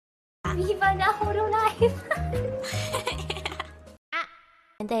Viva na Hololive!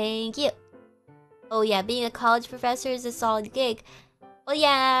 And thank you. Oh yeah, being a college professor is a solid gig. Well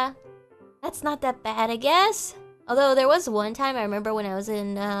yeah, that's not that bad I guess. Although there was one time I remember when I was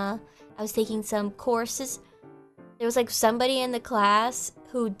in, I was taking some courses. There was like somebody in the class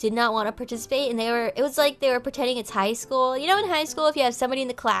who did not want to participate, and it was like they were pretending it's high school. You know, in high school, if you have somebody in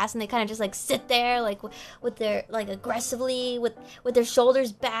the class and they kind of just like sit there, like with their like aggressively with their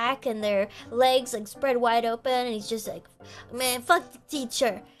shoulders back and their legs like spread wide open, and he's just like, man, fuck the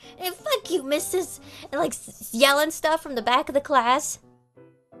teacher, and fuck you, missus, and like yelling stuff from the back of the class.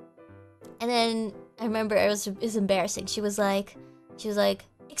 And then I remember it was embarrassing. She was like,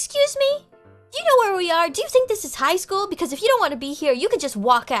 excuse me? Do you know where we are? Do you think this is high school? Because if you don't want to be here, you could just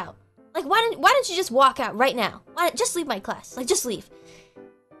walk out. Like, why don't you just walk out right now? Just leave my class. Like, just leave.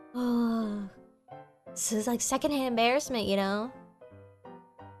 Oh, this is like secondhand embarrassment, you know?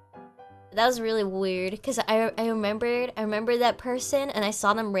 That was really weird because I remembered that person, and I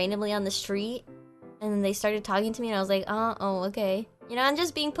saw them randomly on the street, and they started talking to me, and I was like, oh, okay. You know, I'm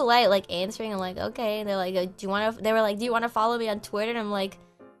just being polite, like answering. I'm like, okay. And they're like, they were like, do you want to follow me on Twitter? And I'm like,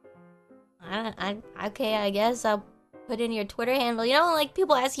 okay, I guess I'll put in your Twitter handle. You know, like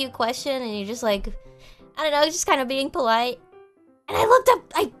people ask you a question and you're just like, I don't know, just kind of being polite. And I looked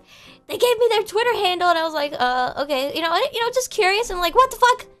up, they gave me their Twitter handle, and I was like, okay, you know, just curious. And like, what the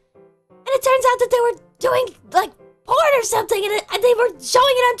fuck? And it turns out that they were doing like porn or something, and they were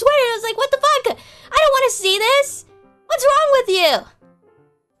showing it on Twitter. And I was like, what the fuck? I don't want to see this. What's wrong with you?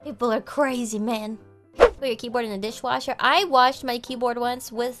 People are crazy, man. Put your keyboard in the dishwasher. I washed my keyboard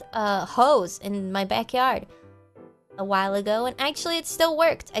once with a hose in my backyard a while ago, and actually it still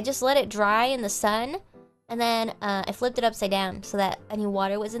worked. I just let it dry in the sun, and then I flipped it upside down so that any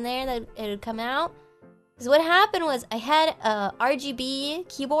water was in there, that it would come out. Because what happened was I had a RGB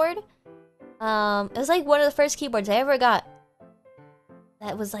keyboard. It was like one of the first keyboards I ever got.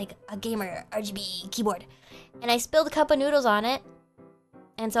 That was like a gamer RGB keyboard. And I spilled a cup of noodles on it.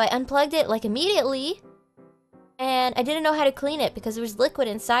 And so I unplugged it like immediately. And I didn't know how to clean it because there was liquid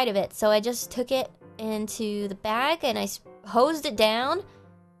inside of it. So I just took it into the bag and I hosed it down.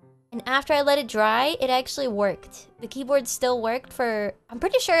 And after I let it dry, it actually worked. The keyboard still worked for... I'm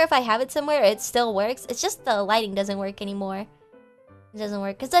pretty sure if I have it somewhere, it still works. It's just the lighting doesn't work anymore. It doesn't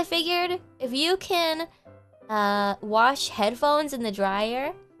work. Because I figured if you can wash headphones in the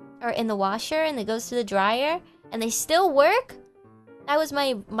dryer, or in the washer, and it goes to the dryer, and they still work, that was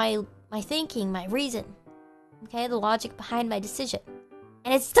my thinking, my reason. Okay, the logic behind my decision.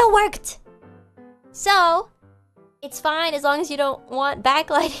 And it still worked! So, it's fine as long as you don't want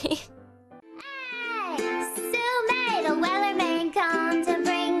backlighting. Hey! Soon may the weatherman come to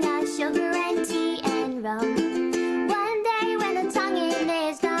bring us sugar and tea and rum. One day when the tonguing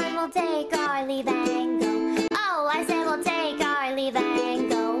is done, we'll take our leave and